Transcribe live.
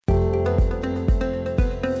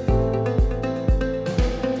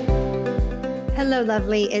Hello,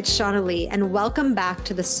 lovely. It's Shauna Lee, and welcome back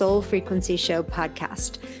to the Soul Frequency Show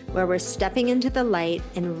podcast, where we're stepping into the light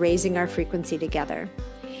and raising our frequency together.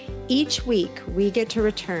 Each week, we get to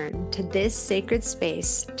return to this sacred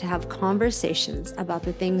space to have conversations about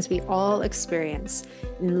the things we all experience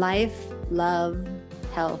in life, love,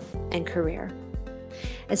 health, and career.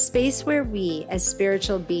 A space where we, as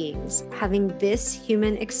spiritual beings, having this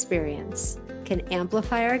human experience, can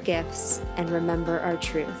amplify our gifts and remember our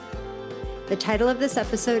truth. The title of this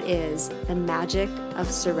episode is The Magic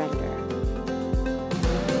of Surrender.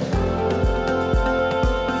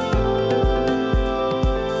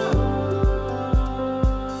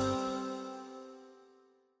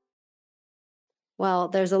 Well,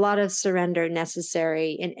 there's a lot of surrender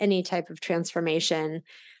necessary in any type of transformation,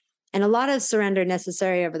 and a lot of surrender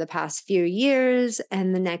necessary over the past few years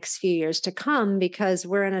and the next few years to come, because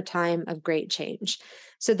we're in a time of great change.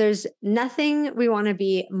 So there's nothing we want to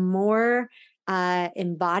be more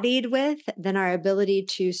embodied with than our ability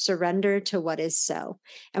to surrender to what is so.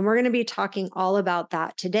 And we're going to be talking all about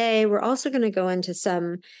that today. We're also going to go into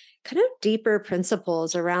some kind of deeper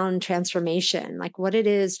principles around transformation, like what it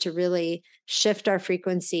is to really shift our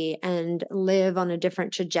frequency and live on a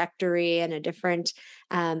different trajectory and a different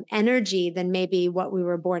energy than maybe what we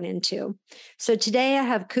were born into. So today I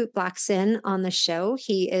have Kute Blackson on the show.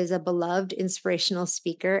 He is a beloved inspirational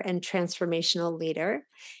speaker and transformational leader.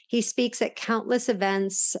 He speaks at countless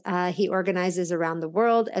events he organizes around the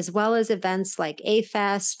world, as well as events like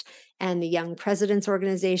A-Fest and the Young Presidents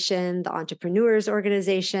Organization, the Entrepreneurs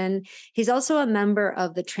Organization. He's also a member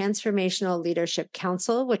of the Transformational Leadership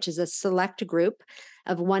Council, which is a select group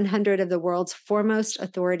of 100 of the world's foremost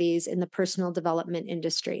authorities in the personal development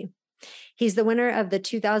industry. He's the winner of the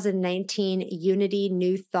 2019 Unity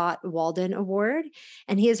New Thought Walden Award,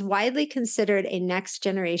 and he is widely considered a next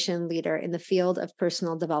generation leader in the field of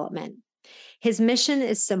personal development. His mission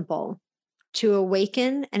is simple: to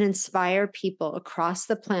awaken and inspire people across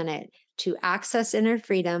the planet to access inner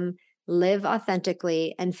freedom, live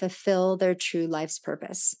authentically, and fulfill their true life's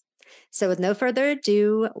purpose. So with no further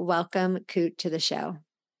ado, welcome Kute to the show.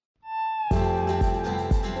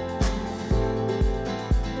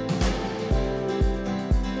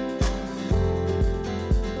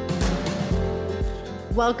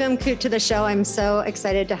 Welcome, Kute, to the show. I'm so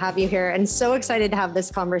excited to have you here and so excited to have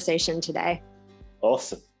this conversation today.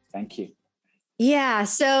 Awesome. Thank you. Yeah.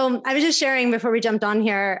 So I was just sharing before we jumped on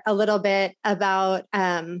here a little bit about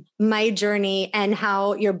my journey and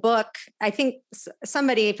how your book, I think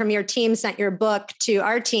somebody from your team sent your book to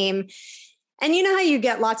our team. And you know how you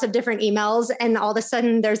get lots of different emails and all of a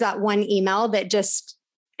sudden there's that one email that just,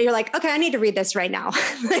 you're like, okay, I need to read this right now.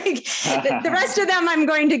 Like the rest of them I'm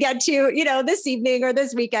going to get to, this evening or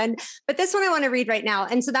this weekend, but this one I want to read right now.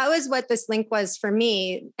 And so that was what this link was for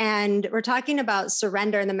me. And we're talking about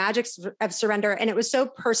surrender and the magic of surrender. And it was so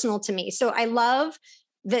personal to me. So I love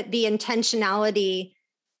that the intentionality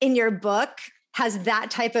in your book has that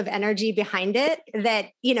type of energy behind it that,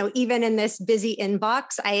 even in this busy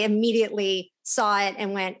inbox, I immediately saw it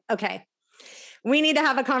and went, okay, we need to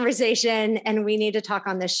have a conversation and we need to talk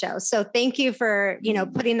on this show. So thank you for,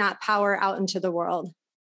 putting that power out into the world.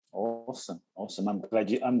 Awesome. I'm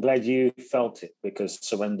glad you felt it, because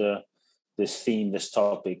surrender, this theme, this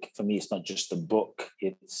topic, for me, it's not just a book.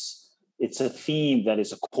 It's a theme that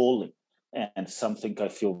is a calling and something I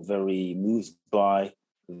feel very moved by.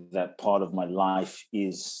 That part of my life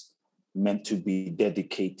is meant to be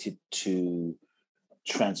dedicated to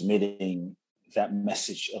transmitting that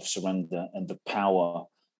message of surrender and the power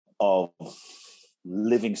of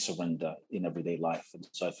living surrender in everyday life. And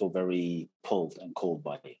so I feel very pulled and called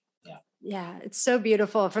by it. Yeah, it's so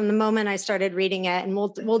beautiful from the moment I started reading it, and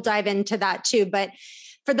we'll dive into that too. But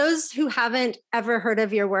for those who haven't ever heard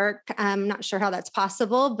of your work, I'm not sure how that's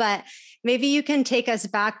possible, but maybe you can take us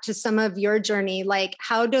back to some of your journey. Like,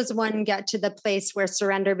 how does one get to the place where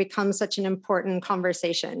surrender becomes such an important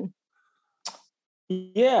conversation?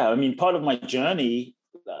 Yeah, I mean, part of my journey,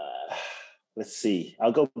 let's see,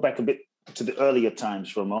 I'll go back a bit to the earlier times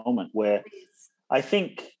for a moment, where I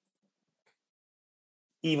think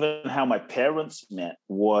even how my parents met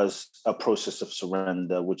was a process of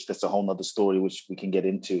surrender, which that's a whole nother story, which we can get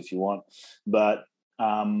into if you want. But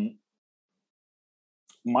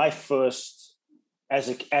my first,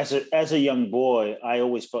 as a young boy, I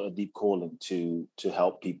always felt a deep calling to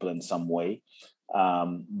help people in some way.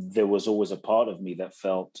 There was always a part of me that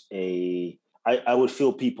felt I would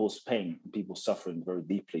feel people's pain, people's suffering very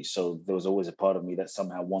deeply. So there was always a part of me that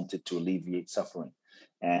somehow wanted to alleviate suffering.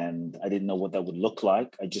 And I didn't know what that would look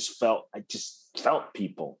like. I just felt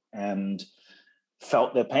people. And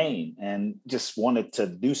felt their pain and just wanted to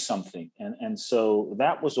do something. And so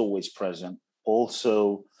that was always present.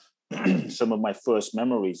 Also, some of my first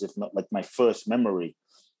memories, if not like my first memory,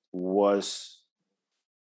 was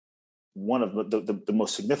one of the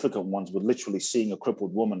most significant ones, was literally seeing a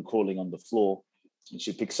crippled woman crawling on the floor. And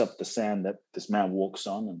she picks up the sand that this man walks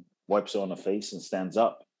on and wipes it on her face and stands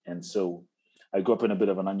up. And so I grew up in a bit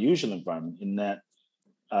of an unusual environment in that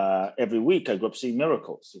every week I grew up seeing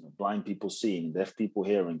miracles, blind people seeing, deaf people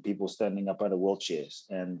hearing, people standing up out of wheelchairs.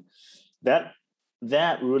 And that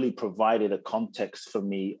really provided a context for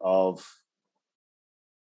me of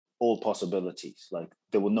all possibilities. Like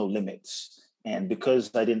there were no limits. And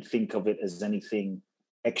because I didn't think of it as anything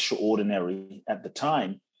extraordinary at the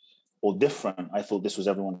time or different, I thought this was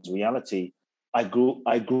everyone's reality. I grew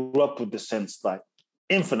up with the sense like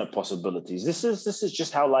infinite possibilities. This is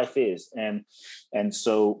just how life is. And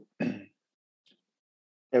so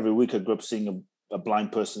every week I grew up seeing a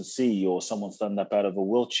blind person see, or someone stand up out of a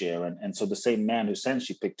wheelchair. And so the same man whose hand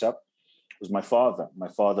she picked up was my father. My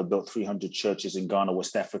father built 300 churches in Ghana,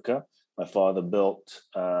 West Africa. My father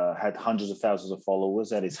had hundreds of thousands of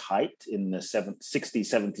followers at his height in the 60s,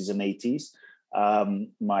 70s, and 80s.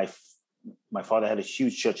 My father had a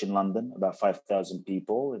huge church in London, about 5,000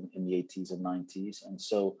 people in the 80s and 90s. And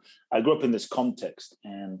so I grew up in this context.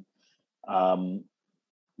 And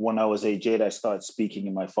when I was age 8, I started speaking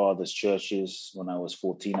in my father's churches. When I was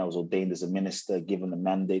 14, I was ordained as a minister, given the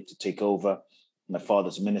mandate to take over my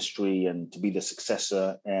father's ministry and to be the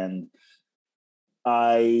successor. And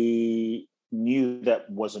I knew that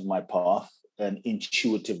wasn't my path, an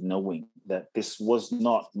intuitive knowing that this was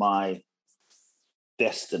not my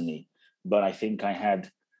destiny. But I think I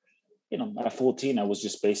had, at 14, I was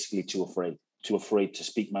just basically too afraid to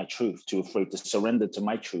speak my truth, too afraid to surrender to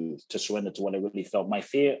my truth, to surrender to what I really felt. My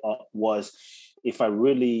fear was if I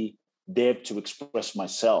really dared to express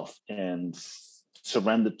myself and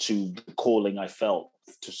surrender to the calling I felt,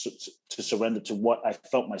 to surrender to what I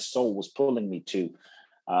felt my soul was pulling me to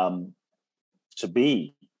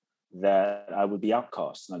be, that I would be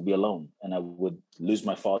outcast and I'd be alone and I would lose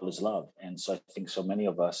my father's love. And so I think so many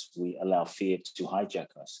of us, we allow fear to hijack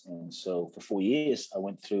us. And so for 4 years, I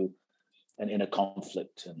went through an inner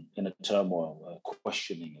conflict and inner turmoil, a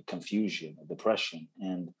questioning, a confusion, a depression.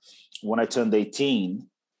 And when I turned 18,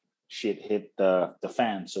 shit hit the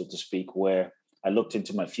fan, so to speak, where I looked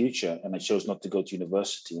into my future and I chose not to go to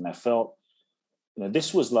university. And I felt,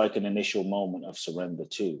 this was like an initial moment of surrender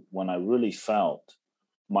too, when I really felt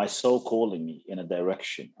my soul calling me in a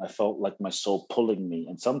direction. I felt like my soul pulling me.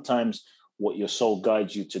 And sometimes what your soul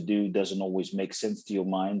guides you to do doesn't always make sense to your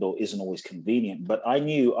mind or isn't always convenient. But I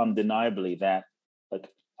knew undeniably that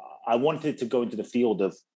I wanted to go into the field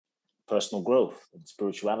of personal growth and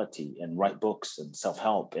spirituality and write books and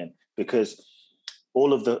self-help. And because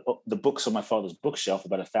all of the books on my father's bookshelf,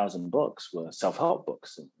 about 1,000 books, were self-help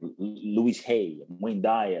books. Louise Hay and Wayne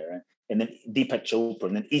Dyer, and then Deepak Chopra,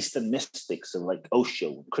 and then Eastern mystics and like Osho,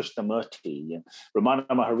 and Krishnamurti, and Ramana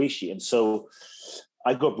Maharishi. And so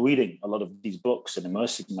I grew up reading a lot of these books and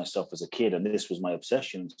immersing myself as a kid, and this was my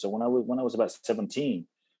obsession. So when I was about 17,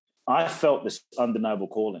 I felt this undeniable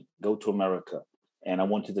calling: go to America. And I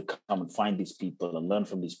wanted to come and find these people and learn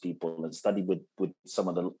from these people and study with some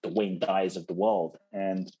of the Wayne Dyers of the world.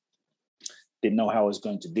 And didn't know how I was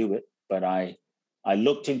going to do it, but I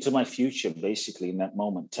looked into my future basically in that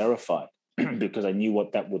moment, terrified, because I knew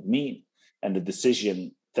what that would mean and the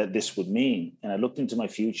decision that this would mean. And I looked into my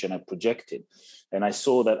future and I projected, and I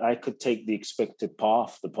saw that I could take the expected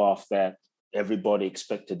path, the path that everybody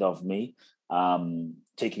expected of me,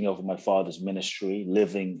 taking over my father's ministry,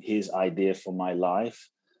 living his idea for my life.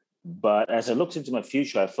 But as I looked into my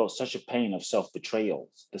future, I felt such a pain of self-betrayal,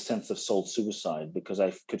 the sense of soul suicide, because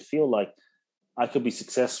I could feel like I could be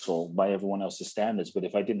successful by everyone else's standards. But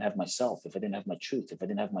if I didn't have myself, if I didn't have my truth, if I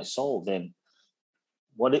didn't have my soul, then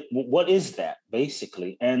what is that,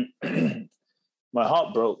 basically? And my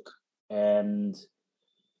heart broke, and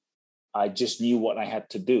I just knew what I had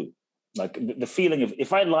to do. Like the feeling of,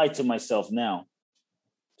 if I lie to myself now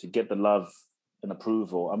to get the love and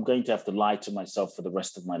approval, I'm going to have to lie to myself for the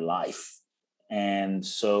rest of my life. And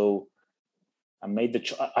so I made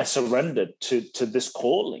I surrendered to this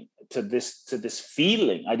calling, to this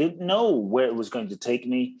feeling. I didn't know where it was going to take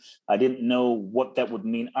me. I didn't know what that would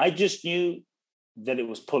mean. I just knew that it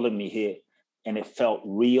was pulling me here, and it felt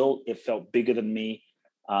real. It felt bigger than me.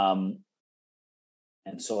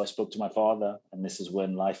 And so I spoke to my father, and this is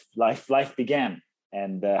when life began.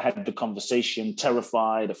 And had the conversation,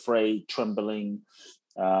 terrified, afraid, trembling,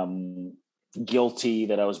 guilty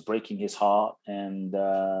that I was breaking his heart. And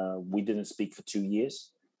we didn't speak for 2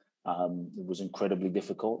 years. It was incredibly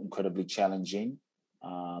difficult, incredibly challenging.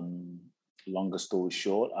 Longer story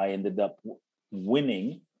short, I ended up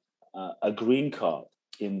winning a green card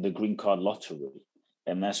in the green card lottery.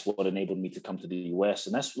 And that's what enabled me to come to the US.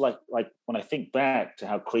 And that's like when I think back to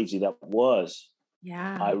how crazy that was,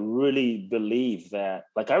 Yeah. I really believe that,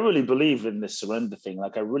 I really believe in this surrender thing.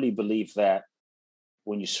 Like, I really believe that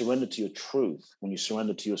when you surrender to your truth, when you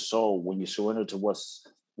surrender to your soul, when you surrender to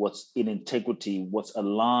what's in integrity, what's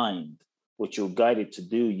aligned, what you're guided to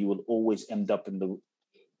do, you will always end up in the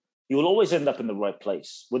right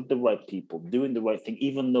place with the right people, doing the right thing,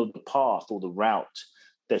 even though the path or the route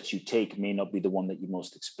that you take may not be the one that you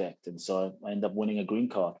most expect. And so I ended up winning a green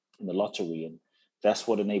card in the lottery. And that's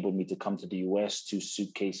what enabled me to come to the US, 2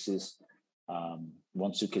 suitcases,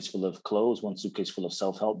 one suitcase full of clothes, one suitcase full of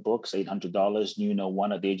self-help books, $800, knew no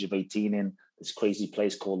one at the age of 18 in this crazy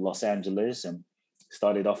place called Los Angeles, and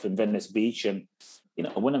started off in Venice Beach. And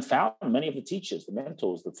I went and found many of the teachers, the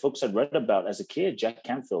mentors, the folks I'd read about as a kid, Jack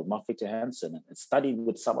Canfield, Mark Victor Hansen, and studied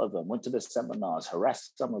with some of them, went to the seminars,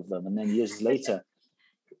 harassed some of them. And then years later,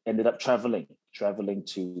 ended up traveling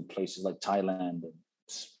to places like Thailand and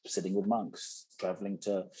sitting with monks, traveling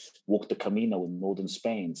to walk the Camino in northern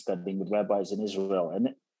Spain, studying with rabbis in Israel.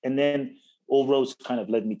 And then all roads kind of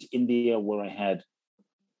led me to India, where I had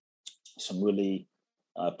some really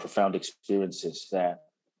profound experiences that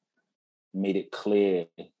made it clear,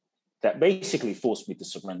 that basically forced me to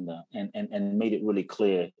surrender and made it really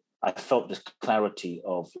clear. I felt this clarity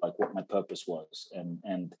of like what my purpose was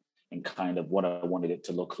and kind of what I wanted it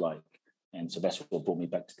to look like. And so that's what brought me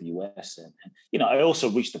back to the US. And I also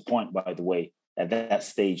reached the point, by the way, at that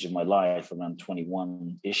stage of my life, around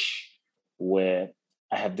 21-ish, where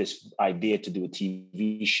I had this idea to do a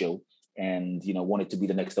TV show and, wanted to be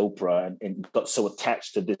the next Oprah, and got so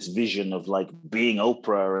attached to this vision of like being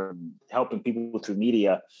Oprah and helping people through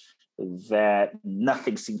media that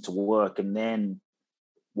nothing seemed to work. And then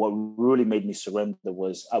what really made me surrender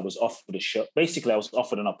was I was offered a show. Basically, I was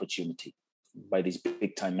offered an opportunity by these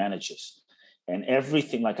big time managers, and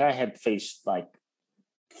everything, like I had faced like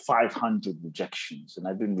 500 rejections, and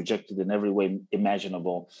I've been rejected in every way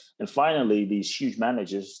imaginable. And finally, these huge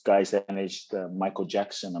managers, guys that managed Michael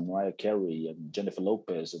Jackson and Mariah Carey and Jennifer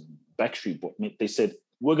Lopez and Backstreet Boys, they said,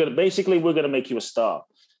 we're going to make you a star.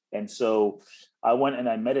 And so I went and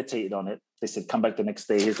I meditated on it. They said, come back the next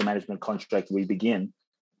day. Here's the management contract. We begin.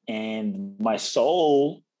 And my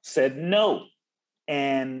soul said no.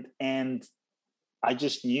 And I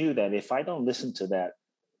just knew that if I don't listen to that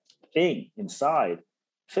thing inside,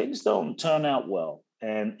 things don't turn out well.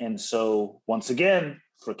 And so once again,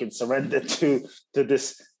 freaking surrendered to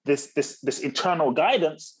this internal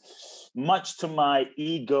guidance, much to my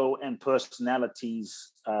ego and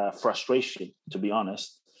personality's frustration, to be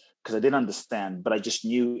honest, because I didn't understand, but I just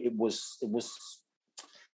knew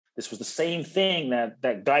this was the same thing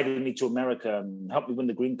that guided me to America and helped me win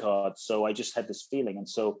the green card. So I just had this feeling. And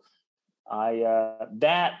so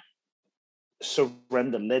that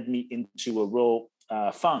surrender led me into a real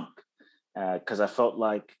funk, because I felt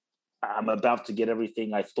like I'm about to get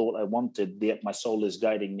everything I thought I wanted, yet my soul is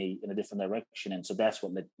guiding me in a different direction. And so that's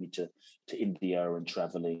what led me to India and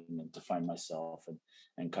traveling and to find myself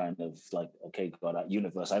and kind of like, okay, God,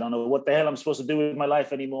 universe, I don't know what the hell I'm supposed to do with my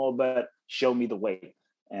life anymore, but show me the way.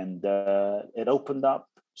 And it opened up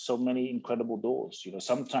so many incredible doors.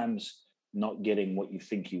 Sometimes not getting what you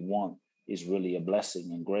think you want is really a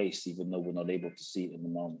blessing and grace, even though we're not able to see it in the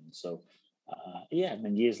moment. So and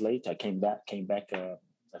then years later, I came back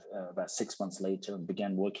about 6 months later and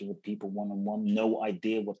began working with people one-on-one. No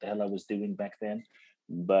idea what the hell I was doing back then,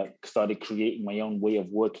 but started creating my own way of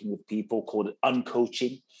working with people, called it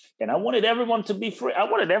uncoaching. And I wanted everyone to be free.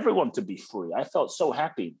 I felt so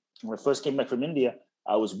happy. When I first came back from India,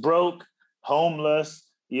 I was broke,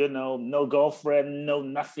 homeless, no girlfriend, no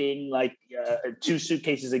nothing, like 2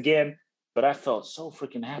 suitcases again. But I felt so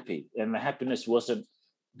freaking happy. And the happiness wasn't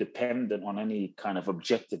dependent on any kind of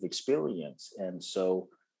objective experience. And so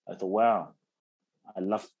I thought, wow, I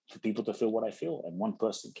love for people to feel what I feel. And one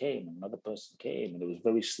person came, and another person came. And it was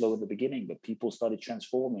very slow in the beginning, but people started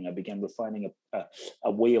transforming. I began refining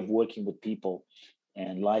a way of working with people,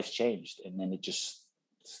 and lives changed. And then it just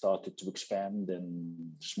started to expand,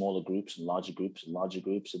 and smaller groups and larger groups and larger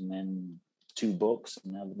groups, and then 2 books,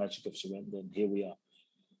 and now The Magic of Surrender. And here we are.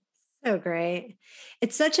 So great.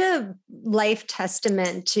 It's such a life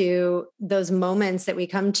testament to those moments that we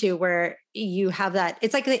come to where you have that,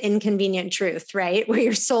 it's like the inconvenient truth, right? Where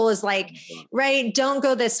your soul is like, right, don't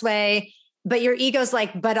go this way. but your ego's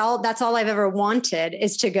like, but that's all I've ever wanted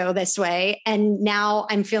is to go this way. And now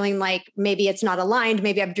I'm feeling like maybe it's not aligned.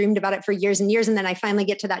 Maybe I've dreamed about it for years and years. And then I finally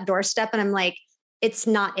get to that doorstep and I'm like, it's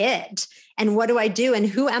not it. And what do I do? And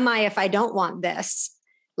who am I if I don't want this?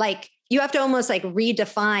 Like, you have to almost like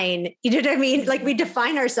redefine, you know what I mean? Like, we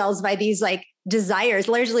define ourselves by these like desires,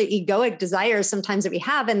 largely egoic desires sometimes that we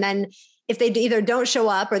have. And then if they either don't show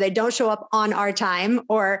up or they don't show up on our time,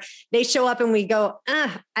 or they show up and we go,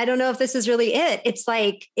 I don't know if this is really it. It's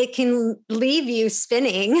like, it can leave you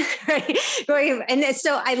spinning, right? And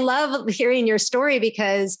so I love hearing your story,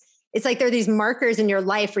 because it's like there are these markers in your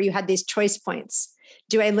life where you had these choice points.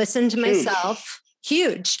 Do I listen to myself?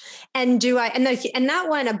 Huge. And and that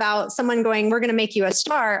one about someone going, we're going to make you a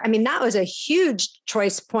star. I mean, that was a huge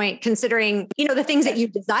choice point, considering, the things that you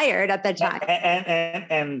desired at that time.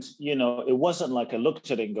 And it wasn't like I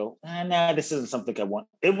looked at it and go, nah, this isn't something I want.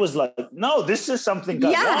 It was like, no, this is something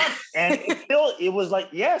I want. And it was like,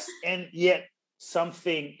 yes. And yet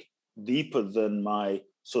something deeper than my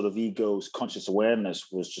sort of ego's conscious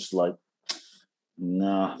awareness was just like,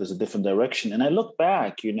 no, there's a different direction. And I look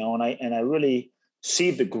back, and I really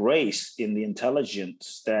see the grace in the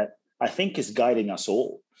intelligence that I think is guiding us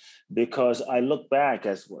all. Because I look back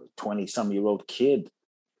as a 20-some-year-old kid,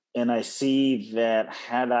 and I see that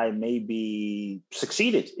had I maybe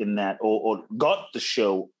succeeded in that or got the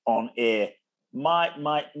show on air, my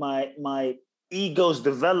ego's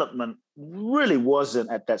development really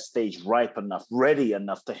wasn't at that stage ripe enough, ready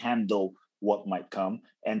enough to handle what might come.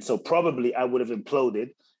 And so probably I would have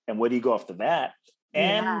imploded. And where do you go after that?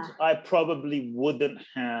 And I probably wouldn't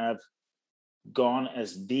have gone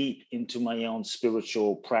as deep into my own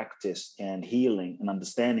spiritual practice and healing and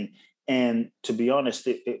understanding. And to be honest,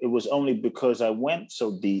 it was only because I went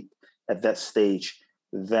so deep at that stage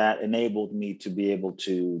that enabled me to be able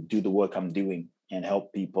to do the work I'm doing and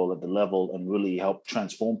help people at the level and really help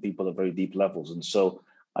transform people at very deep levels. And so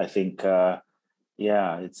I think,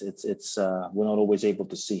 it's we're not always able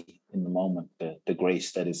to see in the moment the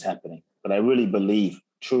grace that is happening. But I really believe,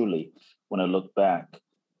 truly, when I look back,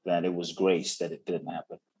 that it was grace that it didn't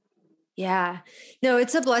happen. Yeah, no,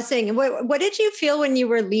 it's a blessing. What did you feel when you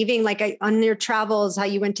were leaving, like on your travels, how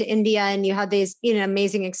you went to India and you had these,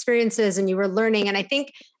 amazing experiences and you were learning? And I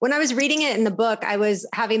think when I was reading it in the book, I was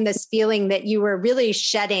having this feeling that you were really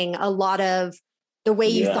shedding a lot of the way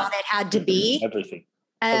you thought it had to be. Everything.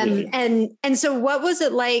 And so what was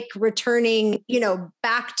it like returning,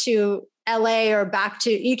 back to LA or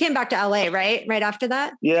you came back to LA, right? Right after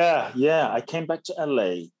that? Yeah. I came back to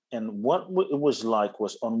LA. And what it was like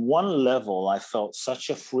was, on one level, I felt such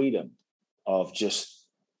a freedom of just,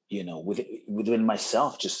 within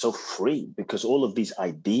myself, just so free, because all of these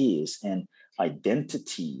ideas and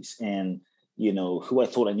identities and, who I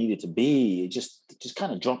thought I needed to be, it just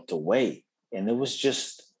kind of dropped away. And there was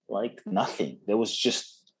just like nothing. There was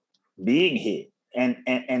just being here.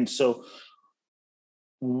 And so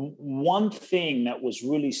one thing that was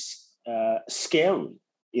really scary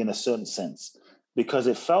in a certain sense, because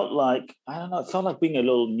it felt like, I don't know, it felt like being a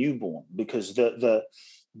little newborn, because the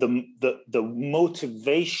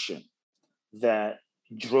motivation that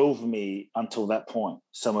drove me until that point,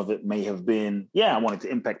 some of it may have been, I wanted to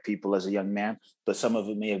impact people as a young man, but some of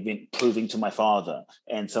it may have been proving to my father,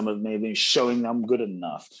 and some of it may have been showing I'm good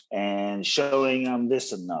enough and showing I'm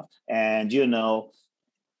this enough, and,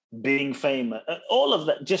 being famous, all of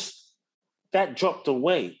that, just that dropped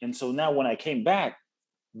away. And so now when I came back,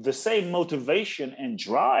 the same motivation and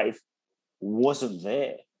drive wasn't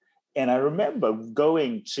there. And I remember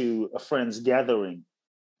going to a friend's gathering.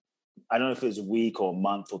 I don't know if it was a week or a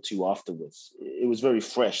month or two afterwards. It was very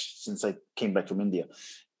fresh since I came back from India.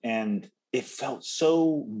 And it felt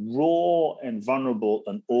so raw and vulnerable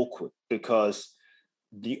and awkward, because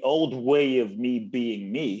the old way of me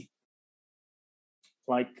being me,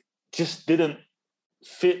 like, just didn't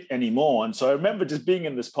fit anymore. And so I remember just being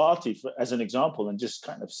in this party as an example, and just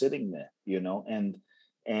kind of sitting there,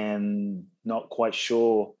 and not quite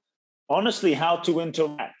sure, honestly, how to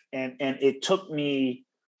interact. And it took me,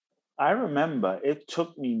 I remember it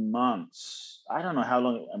took me months. I don't know how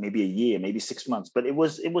long, maybe a year, maybe 6 months, but it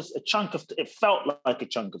was it felt like a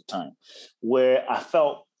chunk of time where I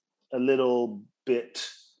felt a little bit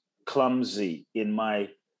clumsy in my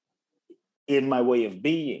way of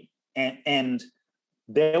being. And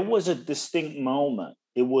there was a distinct moment.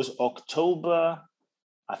 It was October,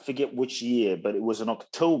 I forget which year, but it was in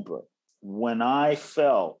October, when I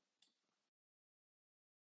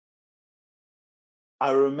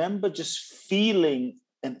remember just feeling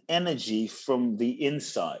an energy from the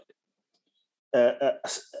inside,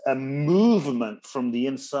 a movement from the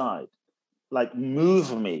inside, like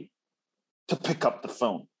move me. to pick up the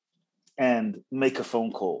phone and make a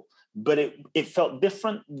phone call. But it felt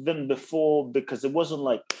different than before because it wasn't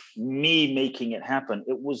like me making it happen.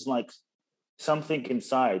 It was like something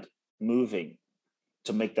inside moving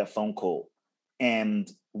to make that phone call and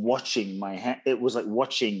watching it was like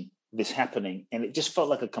watching this happening, and it just felt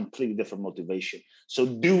like a completely different motivation. So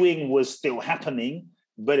doing was still happening,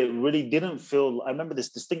 but it really didn't feel. I remember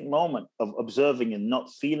this distinct moment of observing and not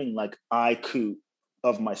feeling like I could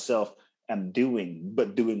of myself am doing,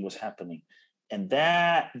 but doing was happening. And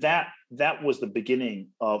that was the beginning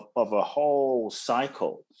of a whole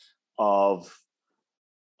cycle of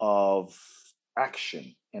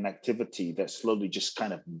action and activity that slowly just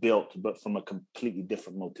kind of built, but from a completely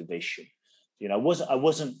different motivation. You know, I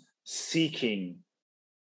wasn't seeking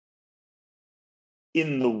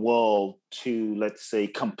in the world to, let's say,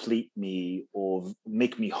 complete me or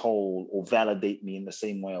make me whole or validate me in the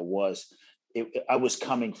same way I was. I was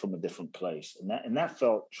coming from a different place, and that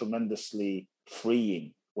felt tremendously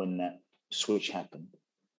freeing when that switch happened.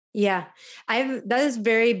 Yeah, that is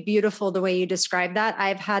very beautiful the way you describe that.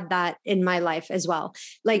 I've had that in my life as well.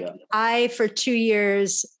 Like for 2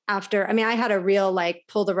 years after, I mean, I had a real like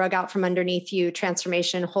pull the rug out from underneath you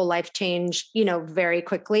transformation, whole life change, very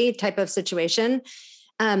quickly type of situation.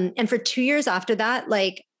 And for 2 years after that,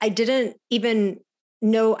 like I didn't even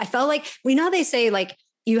know, I felt like, how they say like,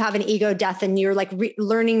 you have an ego death and you're like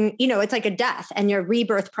learning, it's like a death and your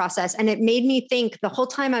rebirth process. And it made me think the whole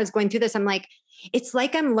time I was going through this, I'm like, it's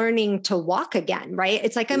like I'm learning to walk again, right?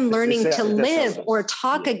 It's like I'm learning to live or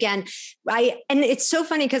talk again. And it's so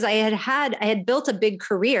funny because I had built a big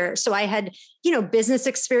career. So I had, business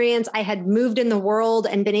experience. I had moved in the world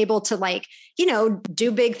and been able to like,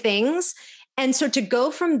 do big things. And so to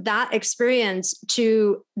go from that experience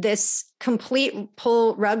to this complete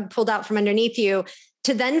rug pulled out from underneath you,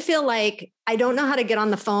 to then feel like I don't know how to get on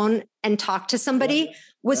the phone and talk to somebody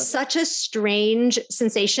was such a strange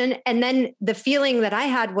sensation. And then the feeling that I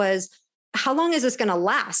had was, how long is this going to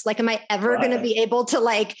last? Like, am I ever going to be able to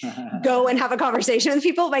like go and have a conversation with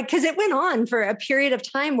people? Like, cause it went on for a period of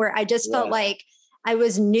time where I just felt like I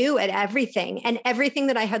was new at everything, and everything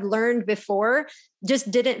that I had learned before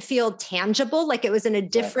just didn't feel tangible. Like it was in a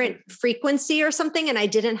different frequency or something, and I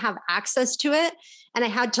didn't have access to it. And I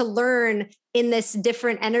had to learn in this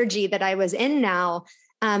different energy that I was in now,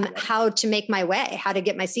 how to make my way, how to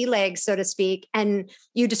get my sea legs, so to speak. And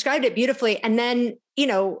you described it beautifully. And then,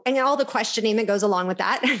 and all the questioning that goes along with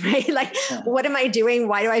that, right? Like, what am I doing?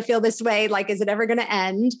 Why do I feel this way? Like, is it ever going to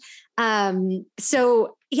end?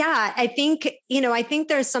 So yeah, I think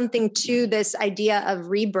there's something to this idea of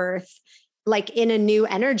rebirth, like in a new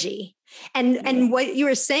energy. And what you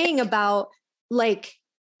were saying about like,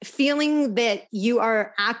 feeling that you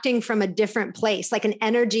are acting from a different place, like an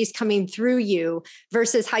energy is coming through you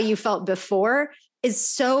versus how you felt before, is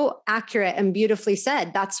so accurate and beautifully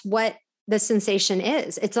said. That's what the sensation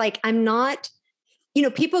is. It's like, I'm not,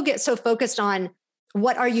 people get so focused on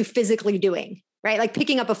what are you physically doing, right? Like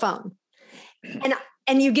picking up a phone.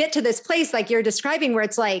 And you get to this place like you're describing where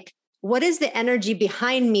it's like, what is the energy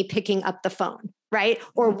behind me picking up the phone? Right.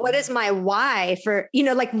 Or what is my why for,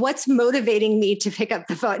 like what's motivating me to pick up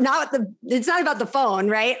the phone? It's not about the phone,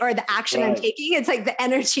 right? Or the action I'm taking. It's like the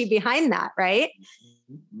energy behind that. Right.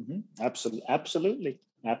 Mm-hmm. Absolutely.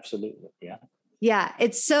 Yeah. Yeah.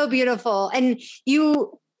 It's so beautiful. And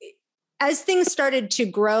as things started to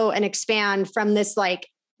grow and expand from this like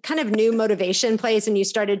kind of new motivation place, and you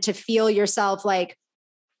started to feel yourself like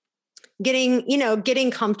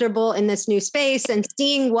getting comfortable in this new space and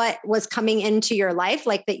seeing what was coming into your life,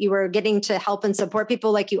 like that you were getting to help and support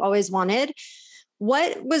people like you always wanted.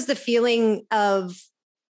 What was the feeling of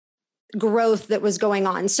growth that was going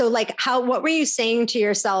on? So like what were you saying to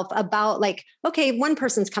yourself about like, okay, one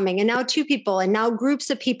person's coming and now two people and now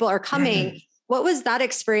groups of people are coming. What was that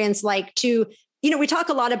experience like to, we talk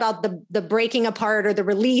a lot about the breaking apart or the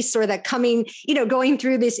release or the coming, going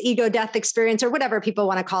through this ego death experience or whatever people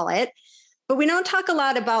want to call it. But we don't talk a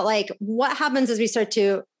lot about like what happens as we start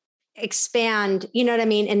to expand, you know what I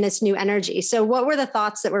mean, in this new energy. So what were the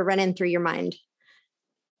thoughts that were running through your mind?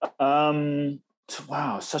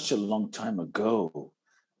 Wow, such a long time ago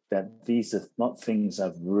that these are not things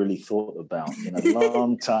I've really thought about in a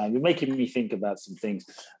long time. You're making me think about some things.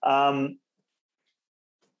 I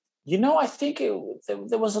think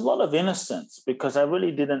there was a lot of innocence because I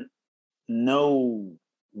really didn't know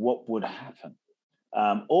what would happen.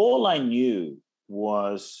 All I knew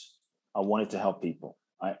was I wanted to help people.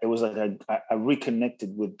 It was like I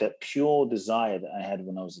reconnected with that pure desire that I had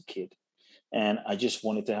when I was a kid. And I just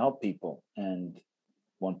wanted to help people. And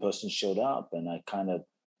one person showed up and I kind of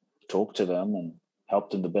talked to them and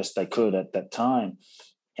helped him the best I could at that time.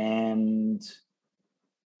 And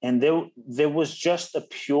there was just a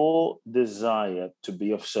pure desire to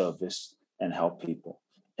be of service and help people.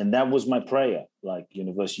 And that was my prayer. Like,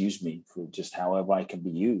 universe, use me for just however I can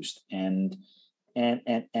be used. And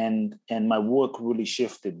my work really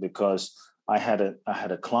shifted because I had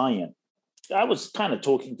a client. I was kind of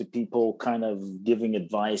talking to people, kind of giving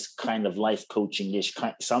advice, kind of life coaching-ish,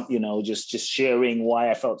 just sharing why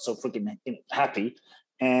I felt so freaking happy.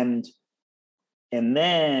 And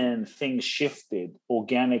then things shifted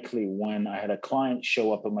organically when I had a client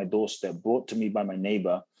show up at my doorstep, brought to me by my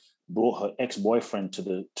neighbor, brought her ex-boyfriend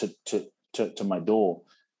to my door,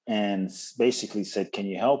 and basically said, "Can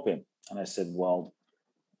you help him?" And I said, "Well,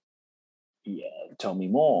 yeah, tell me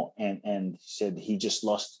more." And said he just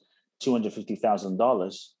lost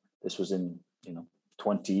 $250,000. This was in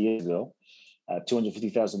 20 years ago.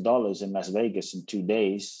 $250,000 in Las Vegas in 2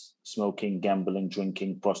 days, smoking, gambling,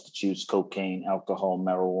 drinking, prostitutes, cocaine, alcohol,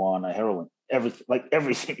 marijuana, heroin,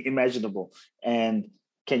 everything imaginable. And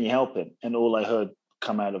can you help him? And all I heard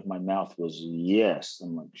come out of my mouth was yes.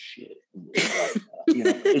 I'm like, shit.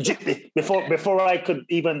 Before I could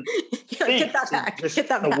even think,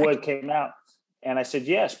 the word came out. And I said,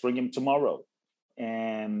 yes, bring him tomorrow.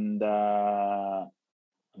 And I'm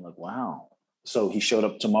like, wow. So he showed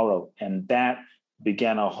up tomorrow, and that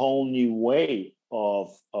began a whole new way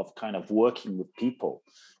of kind of working with people,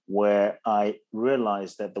 where I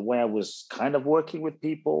realized that the way I was kind of working with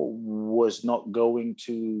people was not going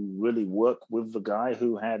to really work with the guy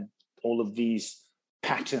who had all of these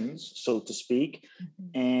patterns, so to speak.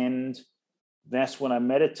 Mm-hmm. And that's when I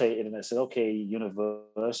meditated and I said, okay,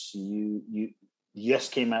 universe, you yes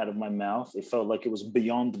came out of my mouth. It felt like it was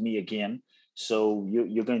beyond me again. So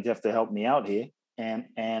you're going to have to help me out here.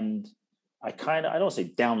 And I don't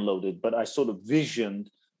say downloaded, but I sort of visioned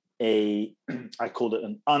I called it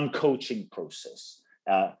an uncoaching process.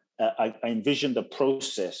 I envisioned a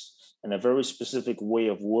process and a very specific way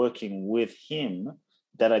of working with him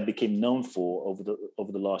that I became known for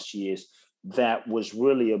over the last years, that was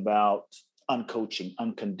really about uncoaching,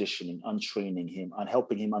 unconditioning, untraining him, and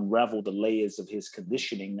helping him unravel the layers of his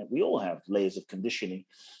conditioning, that we all have layers of conditioning,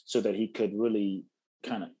 so that he could really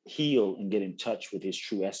kind of heal and get in touch with his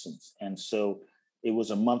true essence. And so it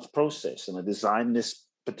was a month process, and I designed this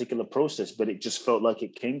particular process, but it just felt like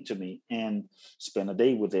it came to me, and spent a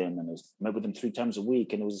day with him, and I met with him 3 times a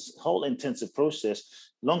week. And it was a whole intensive process.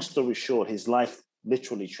 Long story short, his life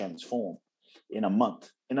literally transformed in a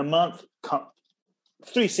month.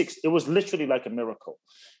 360, it was literally like a miracle.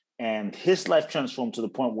 And his life transformed to the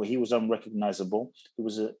point where he was unrecognizable. He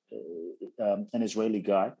was an Israeli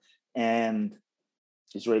guy, and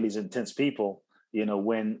Israelis are intense people.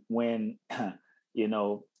 When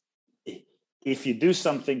if you do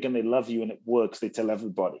something and they love you and it works, they tell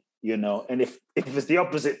everybody. And if it's the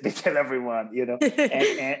opposite, they tell everyone.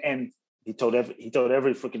 And he told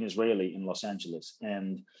every freaking Israeli in Los Angeles.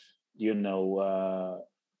 And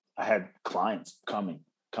I had clients coming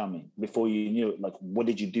before you knew it. Like, what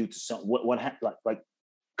did you do to some? What happened? Like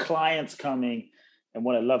clients coming. And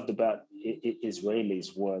what I loved about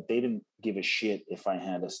Israelis were, they didn't give a shit if I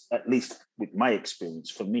had at least with my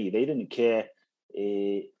experience, for me, they didn't care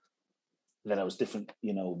that I was different,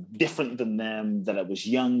 different than them, that I was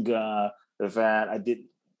younger, that I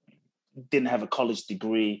didn't have a college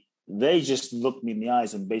degree. They just looked me in the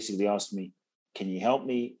eyes and basically asked me, can you help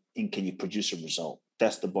me? And can you produce a result?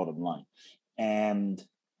 That's the bottom line. And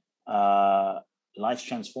life's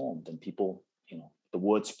transformed, and people, the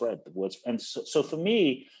word spread. And so for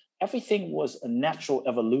me, everything was a natural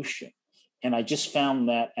evolution. And I just found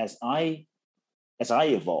that as I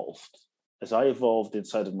evolved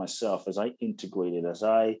inside of myself, as I integrated, as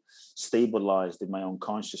I stabilized in my own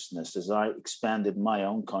consciousness, as I expanded my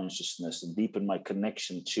own consciousness and deepened my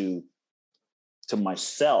connection to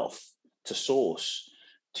myself, to source,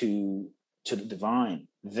 to the divine,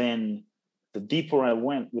 then the deeper I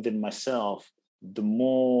went within myself, the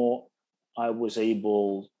more I was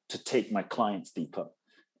able to take my clients deeper.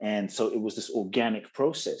 And so it was this organic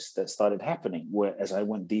process that started happening, where as I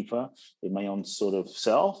went deeper in my own sort of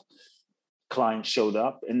self, clients showed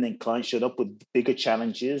up, and then clients showed up with bigger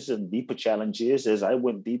challenges and deeper challenges as I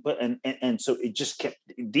went deeper. And so it just kept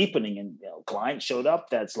deepening, and clients showed up.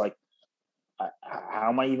 That's like, how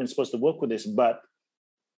am I even supposed to work with this? But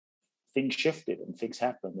things shifted and things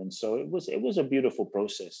happened. And so it was a beautiful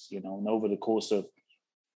process, and over the course of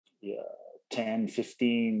 10,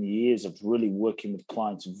 15 years of really working with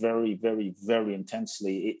clients very, very, very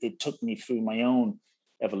intensely, it took me through my own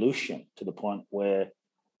evolution to the point where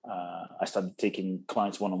I started taking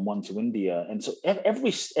clients one-on-one to India. And so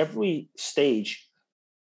every stage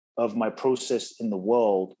of my process in the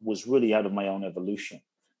world was really out of my own evolution.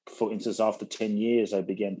 For instance, after 10 years, I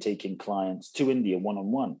began taking clients to India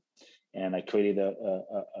one-on-one. And I created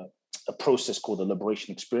a process called the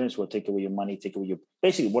liberation experience, where take away your money, take away your,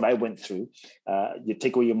 basically what I went through. You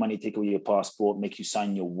take away your money, take away your passport, make you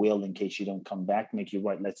sign your will in case you don't come back, make you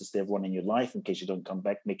write letters to everyone in your life in case you don't come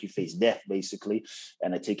back, make you face death, basically.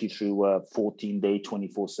 And I take you through a 14-day,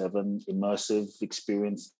 24/7 immersive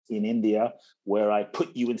experience in India, where I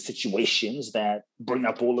put you in situations that bring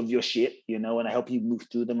up all of your shit, and I help you move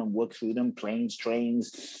through them and work through them. Planes,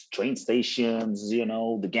 trains, train stations,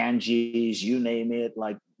 the Ganges, you name it,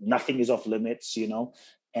 like nothing is off limits,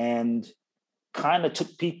 and kind of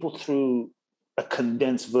took people through a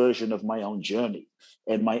condensed version of my own journey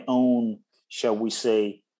and my own, shall we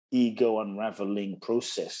say, ego unraveling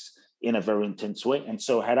process in a very intense way. And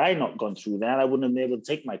so had I not gone through that, I wouldn't have been able to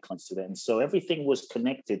take my clients to that. And so everything was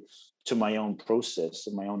connected to my own process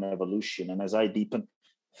and my own evolution. And as I deepened,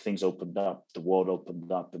 things opened up, the world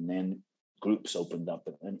opened up, and then groups opened up.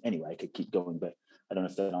 And anyway, I could keep going, but I don't know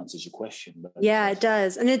if that answers your question. But yeah, it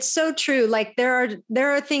does. And it's so true. Like there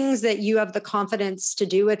are things that you have the confidence to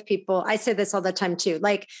do with people. I say this all the time too.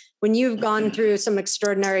 Like when you've gone through some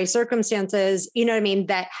extraordinary circumstances, you know what I mean,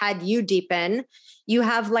 that had you deepen, you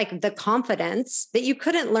have like the confidence that you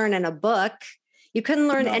couldn't learn in a book. You couldn't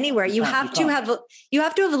learn anywhere. You have to have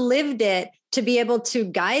lived it to be able to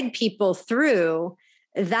guide people through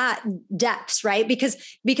that depths, right? Because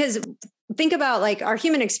think about like our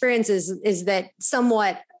human experience is that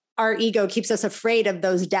somewhat our ego keeps us afraid of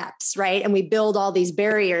those depths, right? And we build all these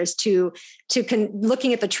barriers to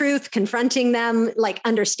looking at the truth, confronting them, like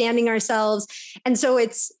understanding ourselves. And so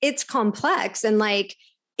it's complex. And like,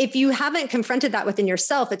 if you haven't confronted that within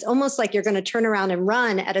yourself, it's almost like you're going to turn around and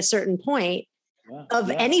run at a certain point of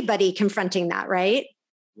anybody confronting that, right?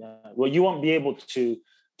 Yeah. Well, you won't be able to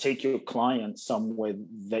take your client somewhere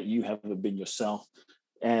that you haven't been yourself.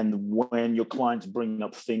 And when your clients bring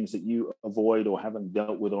up things that you avoid or haven't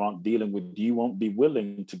dealt with or aren't dealing with, you won't be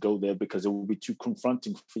willing to go there because it will be too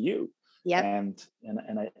confronting for you. Yeah. And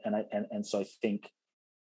so I think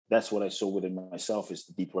that's what I saw within myself, is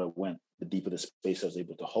the deeper I went, the deeper the space I was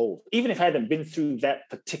able to hold. Even if I hadn't been through that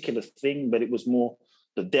particular thing, but it was more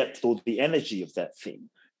the depth or the energy of that thing.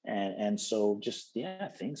 And so just,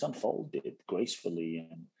 things unfolded gracefully.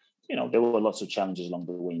 And, there were lots of challenges along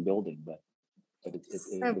the way in building, but it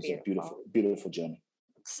was a beautiful, beautiful journey.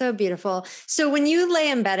 So beautiful. So when you lay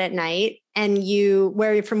in bed at night and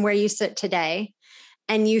where you sit today,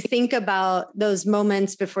 and you think about those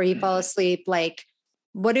moments before you fall asleep, like,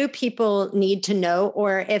 what do people need to know?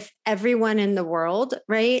 Or if everyone in the world,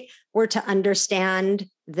 right, were to understand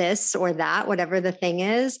this or that, whatever the thing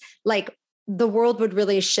is, like, the world would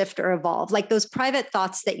really shift or evolve. Like those private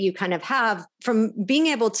thoughts that you kind of have from being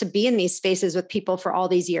able to be in these spaces with people for all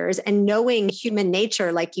these years and knowing human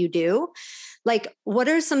nature like you do, like, what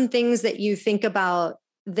are some things that you think about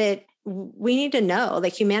that we need to know,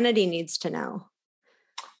 that humanity needs to know?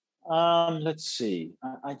 Let's see.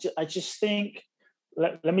 I just think,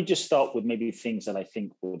 let me just start with maybe things that I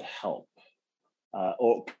think would help,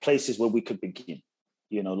 or places where we could begin,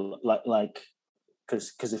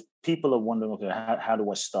 because if people are wondering, okay, how do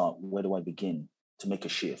I start? Where do I begin to make a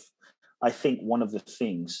shift? I think one of the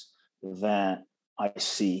things that I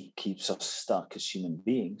see keeps us stuck as human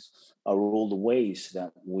beings are all the ways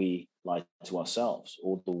that we lie to ourselves,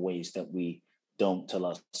 all the ways that we don't tell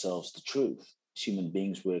ourselves the truth. As human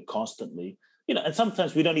beings, we're constantly, and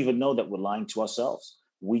sometimes we don't even know that we're lying to ourselves.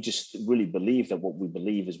 We just really believe that what we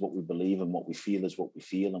believe is what we believe, and what we feel is what we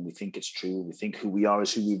feel, and we think it's true. We think who we are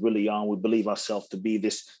is who we really are. We believe ourselves to be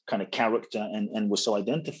this kind of character, and we're so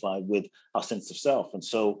identified with our sense of self. And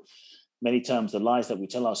so many times the lies that we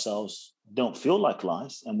tell ourselves don't feel like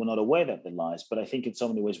lies, and we're not aware that they're lies. But I think in so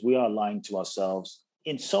many ways we are lying to ourselves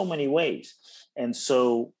in so many ways. And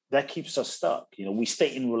so that keeps us stuck. We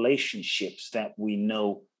stay in relationships that we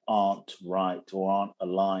know aren't right or aren't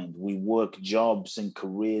aligned. We work jobs and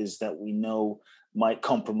careers that we know might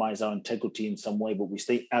compromise our integrity in some way, but we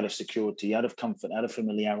stay out of security, out of comfort, out of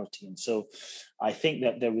familiarity. And so I think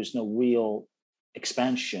that there is no real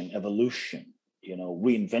expansion, evolution,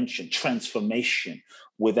 reinvention, transformation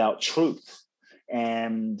without truth.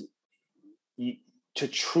 And to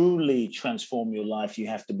truly transform your life, you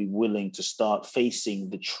have to be willing to start facing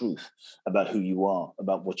the truth about who you are,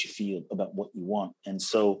 about what you feel, about what you want. And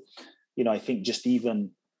so, I think just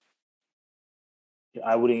even,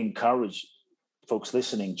 I would encourage folks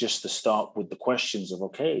listening just to start with the questions of,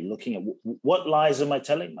 okay, looking at what lies am I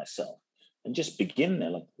telling myself? and just begin there.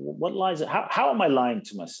 Like, what lies? How am I lying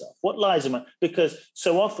to myself? What lies am I? Because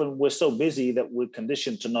so often we're so busy that we're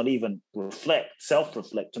conditioned to not even reflect,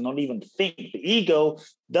 self-reflect, to not even think. The ego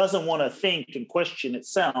doesn't want to think and question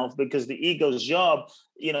itself, because the ego's job,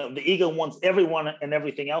 the ego wants everyone and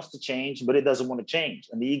everything else to change, but it doesn't want to change.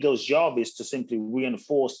 And the ego's job is to simply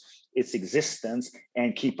reinforce its existence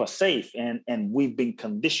and keep us safe. And we've been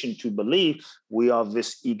conditioned to believe we are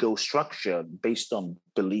this ego structure based on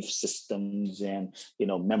belief systems and,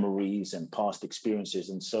 memories and past experiences.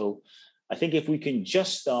 And so I think if we can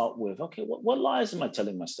just start with, okay, what lies am I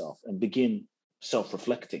telling myself, and begin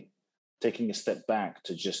self-reflecting, taking a step back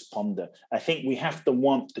to just ponder. I think we have to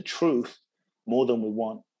want the truth more than we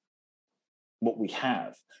want what we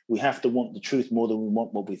have. We have to want the truth more than we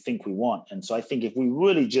want what we think we want. And so I think if we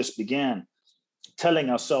really just began telling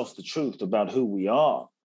ourselves the truth about who we are,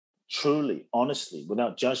 truly, honestly,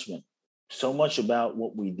 without judgment, so much about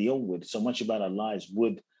what we deal with, so much about our lives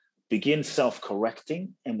would begin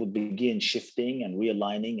self-correcting and would begin shifting and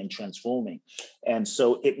realigning and transforming. And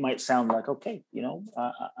so it might sound like, okay,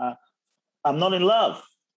 I'm not in love.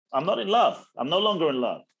 I'm not in love. I'm no longer in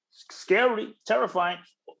love. Scary, terrifying.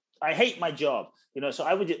 I hate my job. So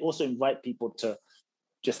I would also invite people to,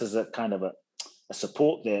 just as a kind of a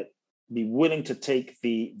support there, be willing to take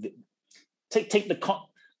take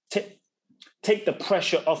the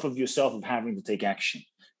pressure off of yourself of having to take action.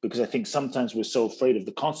 Because I think sometimes we're so afraid of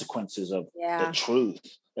the consequences of the truth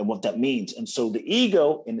and what that means. And so the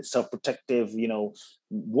ego, in its self-protective,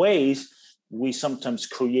 ways, we sometimes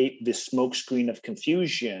create this smokescreen of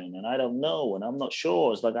confusion, and I don't know, and I'm not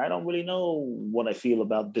sure. It's like, I don't really know what I feel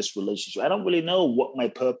about this relationship. I don't really know what my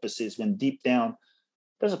purpose is, when deep down,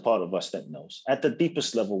 there's a part of us that knows. At the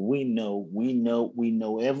deepest level, we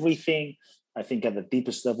know everything. I think at the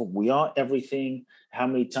deepest level, we are everything. How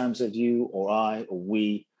many times have you or I or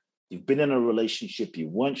you've been in a relationship, you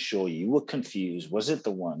weren't sure, you were confused. Was it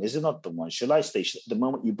the one? Is it not the one? Should I stay? The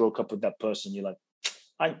moment you broke up with that person, you're like,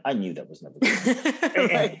 I knew that was never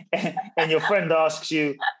good. Right. And your friend asks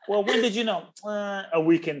you, well, when did you know? A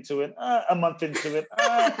week into it, a month into it,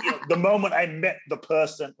 the moment I met the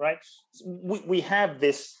person, right? We have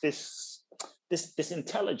this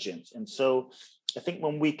intelligence. And so I think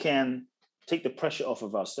when we can take the pressure off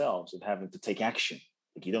of ourselves of having to take action,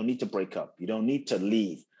 like, you don't need to break up, you don't need to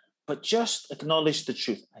leave, but just acknowledge the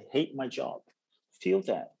truth. I hate my job. Feel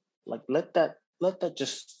that. Like, let that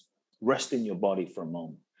just rest in your body for a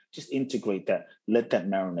moment. Just integrate that. Let that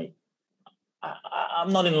marinate.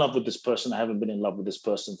 I'm not in love with this person. I haven't been in love with this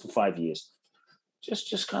person for 5 years.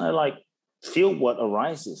 Just kind of like feel what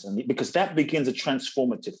arises, and because that begins a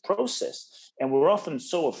transformative process. And we're often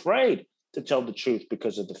so afraid to tell the truth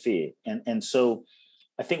because of the fear. And so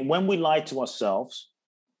I think when we lie to ourselves,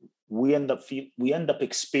 we end up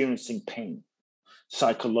experiencing pain.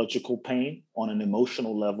 Psychological pain on an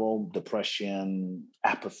emotional level, depression,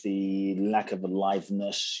 apathy, lack of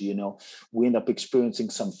aliveness. We end up experiencing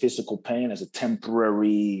some physical pain as a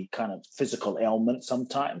temporary kind of physical ailment.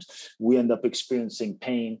 Sometimes we end up experiencing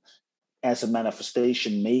pain as a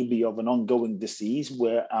manifestation maybe of an ongoing disease,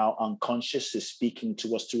 where our unconscious is speaking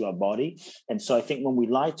to us through our body. And so I think when we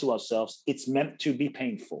lie to ourselves, it's meant to be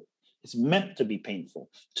painful. It's meant to be painful.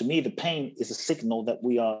 To me, the pain is a signal that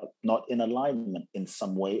we are not in alignment in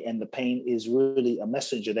some way. And the pain is really a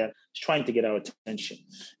messenger that's trying to get our attention.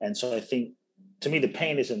 And so I think, to me, the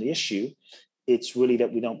pain isn't the issue. It's really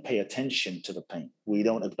that we don't pay attention to the pain. We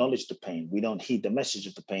don't acknowledge the pain. We don't heed the message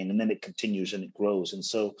of the pain. And then it continues and it grows. And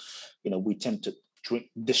so, we tend to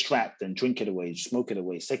distract and drink it away, smoke it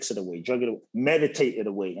away, sex it away, drug it away, meditate it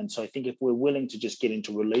away. And so I think if we're willing to just get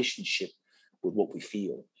into relationship with what we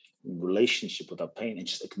feel, relationship with our pain, and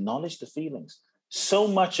just acknowledge the feelings, so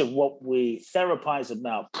much of what we therapize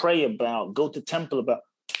about, pray about, go to temple about,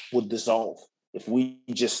 would dissolve if we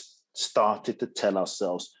just started to tell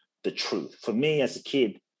ourselves the truth. For me as a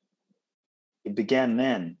kid, it began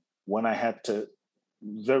then, when I had to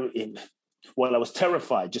while I was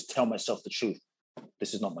terrified, just tell myself the truth.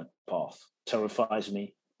 This is not my path. Terrifies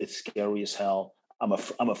me. It's scary as hell. I'm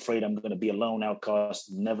afraid I'm going to be alone,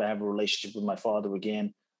 outcast, never have a relationship with my father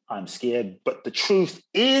again. I'm scared. But the truth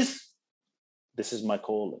is, this is my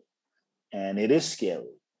calling. And it is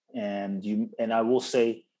scary. And I will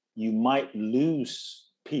say, you might lose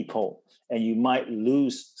people and you might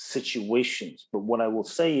lose situations. But what I will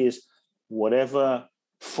say is, whatever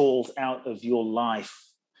falls out of your life,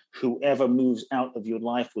 whoever moves out of your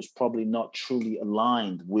life was probably not truly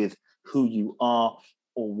aligned with who you are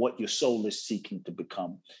or what your soul is seeking to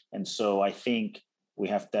become. And so I think we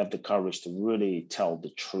have to have the courage to really tell the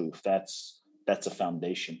truth. That's a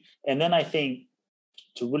foundation. And then I think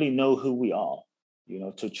to really know who we are,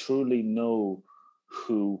 to truly know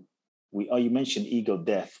who we are. You mentioned ego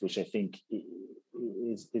death, which I think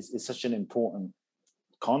is such an important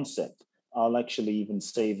concept. I'll actually even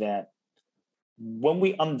say that when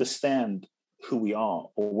we understand who we are,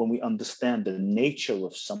 or when we understand the nature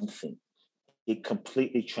of something, it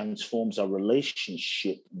completely transforms our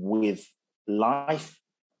relationship with life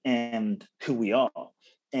and who we are.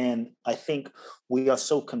 And I think we are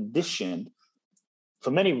so conditioned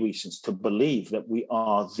for many reasons to believe that we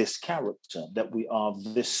are this character, that we are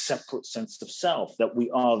this separate sense of self, that we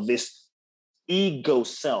are this ego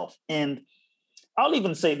self. And I'll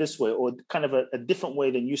even say it this way, or kind of a different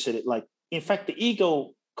way than you said it. Like, in fact, the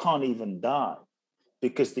ego can't even die,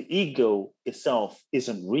 because the ego itself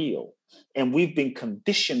isn't real. And we've been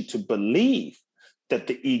conditioned to believe that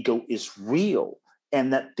the ego is real.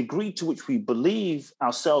 And that degree to which we believe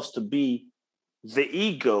ourselves to be the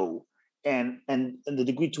ego, and the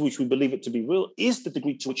degree to which we believe it to be real, is the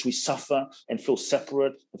degree to which we suffer and feel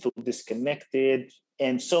separate and feel disconnected.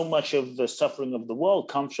 And so much of the suffering of the world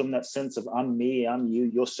comes from that sense of I'm me, I'm you,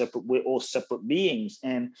 you're separate, we're all separate beings.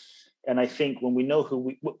 And I think when we know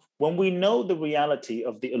when we know the reality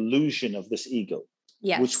of the illusion of this ego,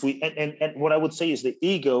 yes, which and what I would say is the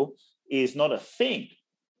ego is not a thing.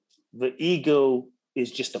 The ego is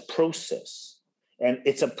just a process, and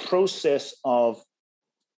it's a process of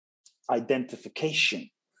identification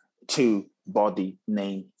to body,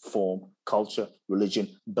 name, form, culture, religion,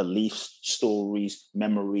 beliefs, stories,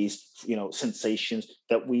 memories, sensations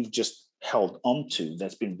that we've just held onto,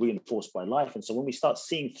 that's been reinforced by life. And so when we start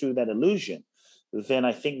seeing through that illusion, then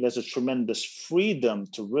I think there's a tremendous freedom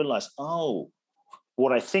to realize, oh,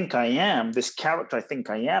 what I think I am, this character I think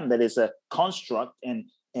I am, that is a construct and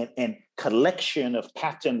collection of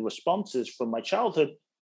pattern responses from my childhood,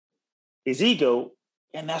 is ego,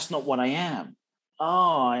 and that's not what I am.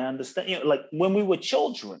 Oh, I understand. Like when we were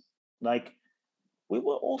children, like we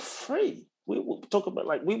were all free. We will talk about,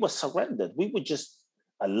 like, we were surrendered. We were just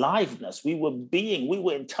aliveness. We were being. We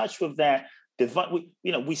were in touch with that divine.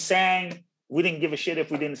 We sang. We didn't give a shit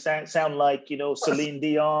if we didn't sound like Celine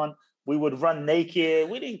Dion. We would run naked.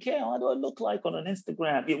 We didn't care. How do I look like on an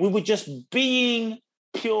Instagram? We were just being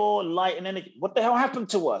pure light and energy. What the hell happened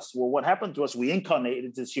to us? Well, what happened to us? We incarnated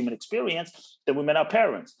into this human experience. Then we met our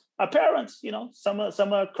parents. Our parents,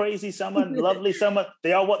 some are crazy, some are lovely,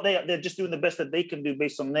 they are what they are. They're just doing the best that they can do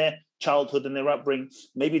based on their childhood and their upbringing.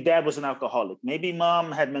 Maybe dad was an alcoholic. Maybe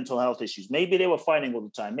mom had mental health issues. Maybe they were fighting all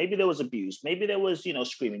the time. Maybe there was abuse. Maybe there was,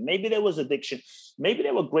 screaming. Maybe there was addiction. Maybe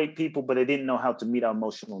they were great people, but they didn't know how to meet our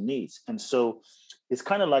emotional needs. And so it's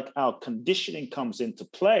kind of like our conditioning comes into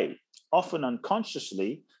play, often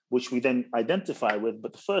unconsciously, which we then identify with.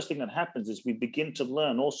 But the first thing that happens is we begin to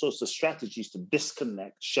learn all sorts of strategies to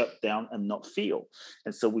disconnect, shut down, and not feel.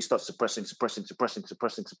 And so we start suppressing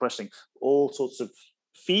all sorts of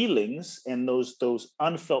feelings, and those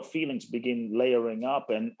unfelt feelings begin layering up,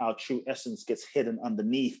 and our true essence gets hidden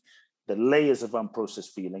underneath the layers of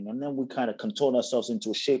unprocessed feeling. And then we kind of contort ourselves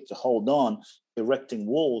into a shape to hold on, erecting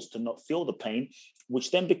walls to not feel the pain,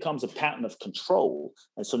 which then becomes a pattern of control.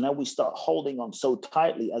 And so now we start holding on so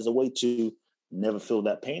tightly as a way to never feel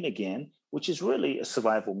that pain again, which is really a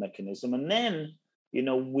survival mechanism. And then,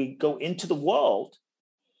 we go into the world,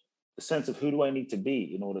 the sense of who do I need to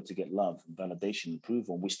be in order to get love, validation,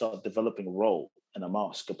 approval. And we start developing a role and a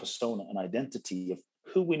mask, a persona, an identity of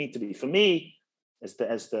who we need to be. For me, as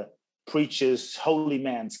the preacher's holy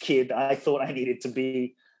man's kid, I thought I needed to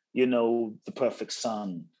be, the perfect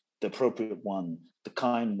son, the appropriate one, the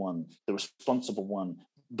kind one, the responsible one,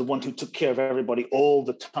 the one who took care of everybody all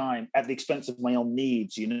the time at the expense of my own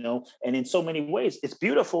needs, And in so many ways, it's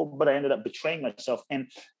beautiful, but I ended up betraying myself.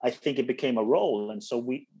 And I think it became a role. And so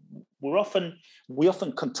we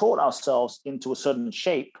often contort ourselves into a certain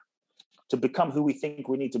shape to become who we think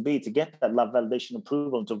we need to be, to get that love, validation,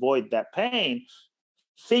 approval, and to avoid that pain,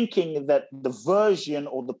 thinking that the version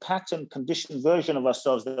or the pattern conditioned version of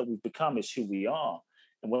ourselves that we've become is who we are.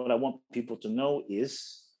 And what I want people to know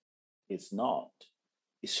is it's not.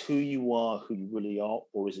 It's who you are, who you really are,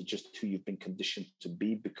 or is it just who you've been conditioned to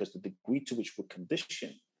be? Because the degree to which we're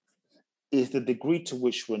conditioned is the degree to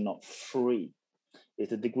which we're not free.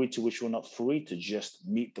 It's the degree to which we're not free to just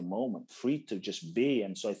meet the moment, free to just be.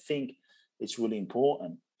 And so I think it's really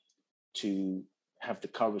important to have the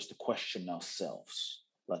courage to question ourselves.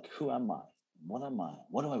 Like, who am I? What am I?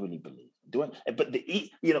 What do I really believe? But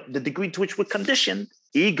the degree to which we're conditioned,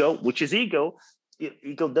 ego, which is ego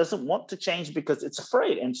doesn't want to change because it's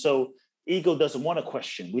afraid. And so ego doesn't want to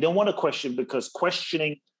question. We don't want to question because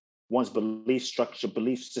questioning one's belief structure,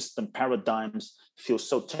 belief system, paradigms feels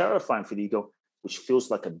so terrifying for the ego. which feels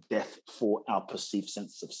like a death for our perceived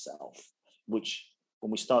sense of self, which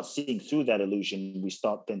when we start seeing through that illusion, we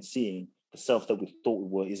start then seeing the self that we thought we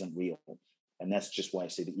were isn't real. And that's just why I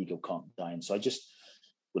say the ego can't die. And so I just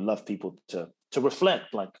would love people to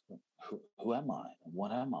reflect, like, who am I? And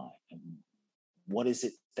what am I? And what is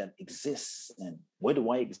it that exists? And where do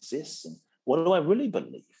I exist? And what do I really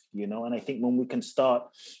believe? You know, and I think when we can start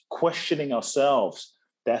questioning ourselves,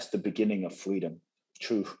 that's the beginning of freedom.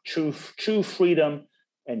 True freedom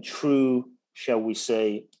and true, shall we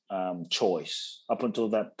say, choice. Up until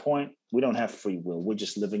that point, we don't have free will. We're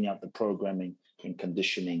just living out the programming and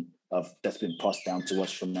conditioning of that's been passed down to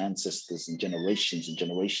us from ancestors and generations and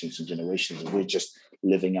generations and generations. And we're just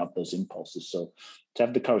living out those impulses. So to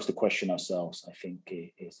have the courage to question ourselves, I think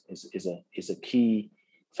is a key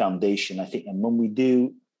foundation. I think, and when we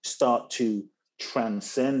do start to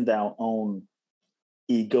transcend our own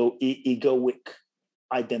egoic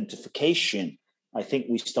identification, I think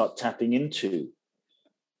we start tapping into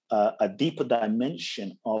a deeper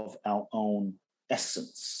dimension of our own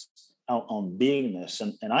essence, our own beingness.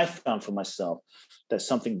 And I found for myself that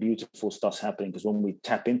something beautiful starts happening, because when we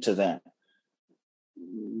tap into that,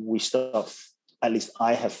 we start, at least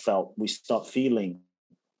I have felt, we start feeling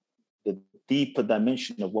the deeper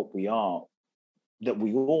dimension of what we are, that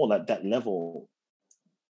we all at that level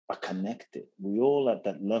are connected. We all at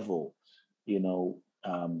that level, you know,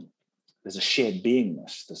 there's a shared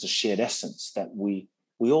beingness, there's a shared essence that we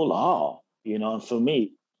all are, you know. And for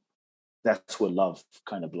me, that's where love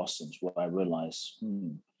kind of blossoms, where I realize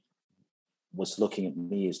what's looking at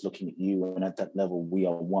me is looking at you. And at that level, we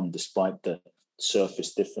are one despite the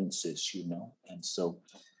surface differences, you know. And so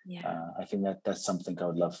I think that's something I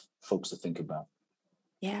would love folks to think about.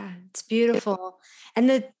 Yeah, it's beautiful.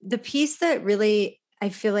 And the piece that really I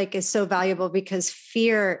feel like is so valuable, because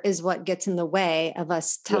fear is what gets in the way of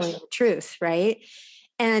us telling the truth, right?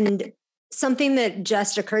 And something that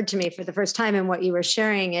just occurred to me for the first time in what you were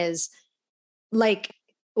sharing is, like,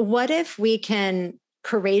 what if we can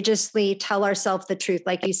courageously tell ourselves the truth?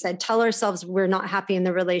 Like you said, tell ourselves we're not happy in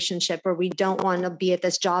the relationship, or we don't want to be at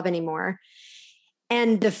this job anymore.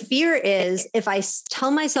 And the fear is, if I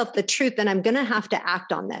tell myself the truth, then I'm going to have to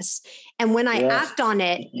act on this. And when I act on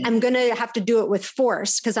it, I'm going to have to do it with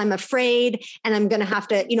force, because I'm afraid. And I'm going to have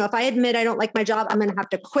to, you know, if I admit I don't like my job, I'm going to have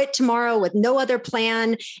to quit tomorrow with no other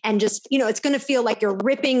plan. And just, you know, it's going to feel like you're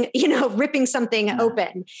ripping something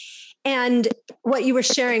open. And what you were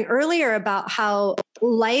sharing earlier about how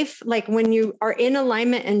life, like when you are in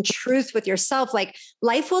alignment and truth with yourself, like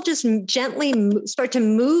life will just gently start to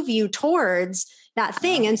move you towards that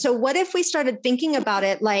thing. And so what if we started thinking about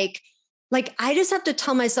it like I just have to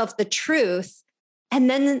tell myself the truth and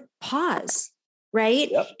then pause, right?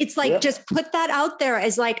 It's like, just put that out there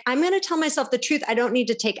as like, I'm going to tell myself the truth. I don't need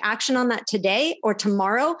to take action on that today or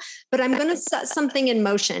tomorrow, but I'm going to set something in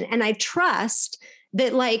motion. And I trust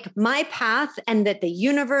that, like, my path and that the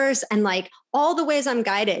universe and like all the ways I'm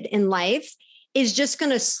guided in life is just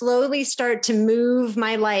going to slowly start to move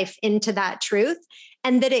my life into that truth.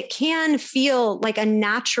 And that it can feel like a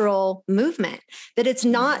natural movement, that it's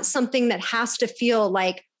not something that has to feel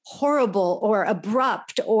like horrible or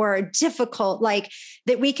abrupt or difficult, like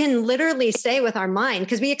that we can literally say with our mind,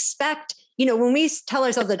 because we expect, you know, when we tell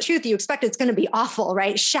ourselves the truth, you expect it's going to be awful,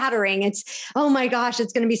 right? Shattering. It's, oh my gosh,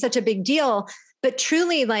 it's going to be such a big deal. But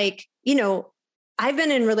truly, like, you know, I've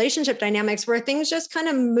been in relationship dynamics where things just kind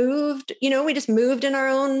of moved, you know, we just moved in our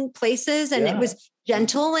own places, and it was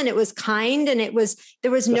gentle and it was kind, and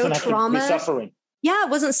there was no trauma. Suffering. Yeah,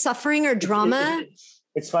 it wasn't suffering or drama.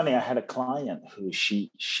 It's funny. I had a client who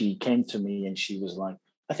she came to me and she was like,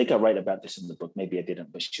 I think I write about this in the book, maybe I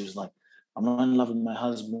didn't, but she was like, I'm not in love with my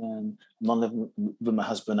husband. I'm not living with my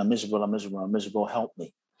husband. I'm miserable. Help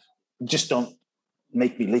me. Just don't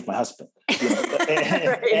make me leave my husband. You know?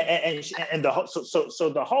 and the whole, so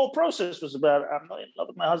the whole process was about, I'm not in love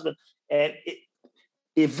with my husband. And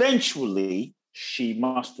eventually she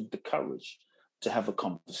mustered the courage to have a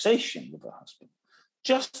conversation with her husband,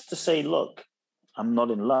 just to say, look, I'm not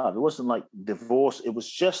in love. It wasn't like divorce. It was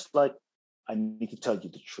just like, I need to tell you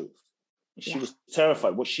the truth. And she was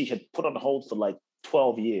terrified. What she had put on hold for like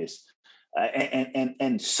 12 years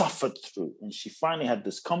and suffered through. And she finally had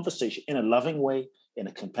this conversation in a loving way, in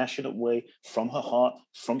a compassionate way, from her heart,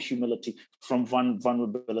 from humility, from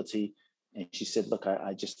vulnerability. And she said, look,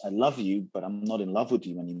 I love you, but I'm not in love with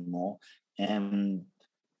you anymore. And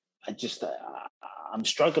I'm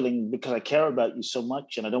struggling because I care about you so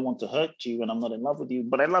much and I don't want to hurt you and I'm not in love with you,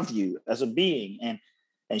 but I love you as a being.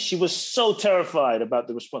 And she was so terrified about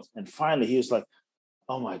the response. And finally he was like,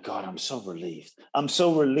 Oh my God, I'm so relieved. I'm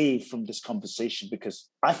so relieved from this conversation because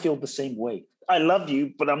I feel the same way. I love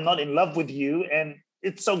you, but I'm not in love with you. And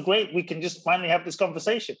it's so great. We can just finally have this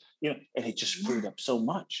conversation, and it just freed up so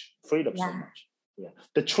much, Yeah. Yeah.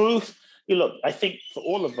 The truth, look, I think for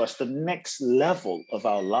all of us, the next level of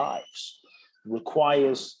our lives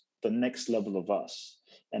requires the next level of us.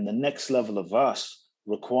 And the next level of us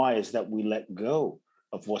requires that we let go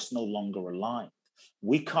of what's no longer aligned.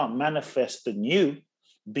 We can't manifest the new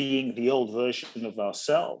being the old version of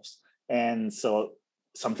ourselves. And so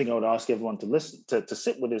something I would ask everyone to listen to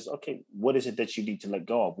sit with is, okay, what is it that you need to let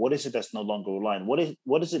go of? What is it that's no longer aligned? What is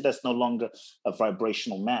it that's no longer a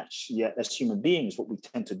vibrational match? Yet as human beings, what we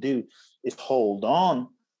tend to do is hold on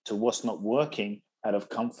to what's not working out of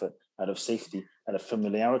comfort, out of safety, out of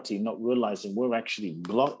familiarity, not realizing we're actually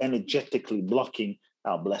energetically blocking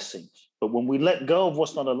our blessing. But when we let go of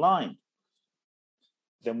what's not aligned,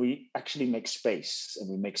 then we actually make space, and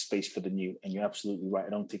we make space for the new. And you're absolutely right.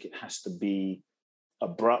 I don't think it has to be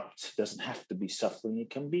abrupt, doesn't have to be suffering.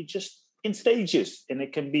 It can be just in stages, and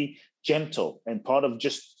it can be gentle. And part of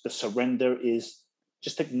just the surrender is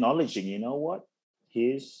just acknowledging, you know what?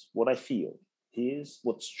 Here's what I feel. Here's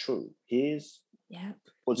what's true. Here's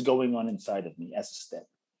what's going on inside of me as a step.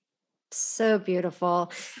 So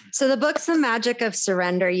beautiful. So the book's The Magic of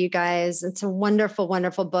Surrender, you guys. It's a wonderful,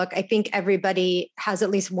 wonderful book. I think everybody has at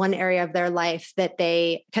least one area of their life that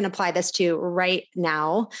they can apply this to right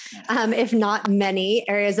now, if not many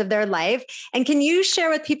areas of their life. And can you share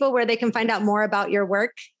with people where they can find out more about your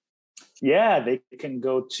work? Yeah, they can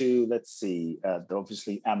go to,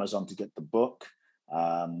 obviously Amazon to get the book.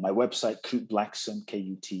 My website, Kute Blackson,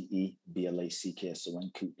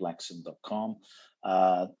 KUTEBLACKSON, KuteBlackson.com.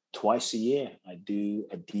 Twice a year, I do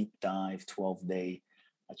a deep dive, 12-day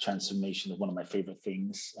transformation of one of my favorite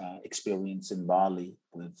things, experience in Bali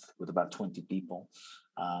with about 20 people.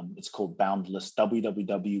 It's called Boundless,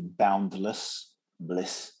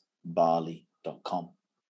 www.boundlessblissbali.com.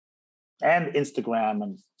 And Instagram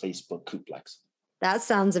and Facebook, Kute Blackson. That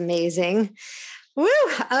sounds amazing. Woo!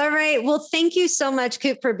 All right. Well, thank you so much,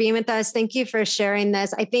 Kute, for being with us. Thank you for sharing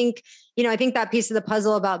this. I think that piece of the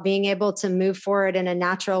puzzle about being able to move forward in a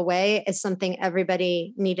natural way is something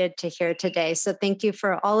everybody needed to hear today. So thank you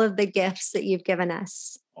for all of the gifts that you've given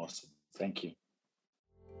us. Awesome. Thank you.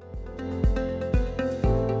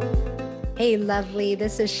 Hey, lovely.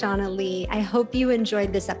 This is Shauna Lee. I hope you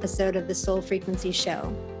enjoyed this episode of the Soul Frequency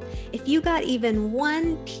Show. If you got even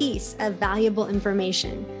one piece of valuable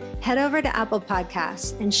information, head over to Apple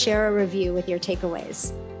Podcasts and share a review with your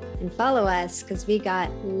takeaways. And follow us because we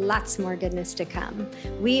got lots more goodness to come.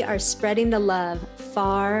 We are spreading the love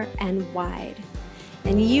far and wide.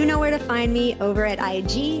 And you know where to find me over at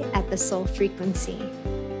IG at The Soul Frequency.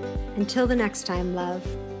 Until the next time, love,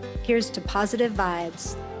 here's to positive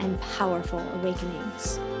vibes and powerful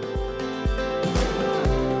awakenings.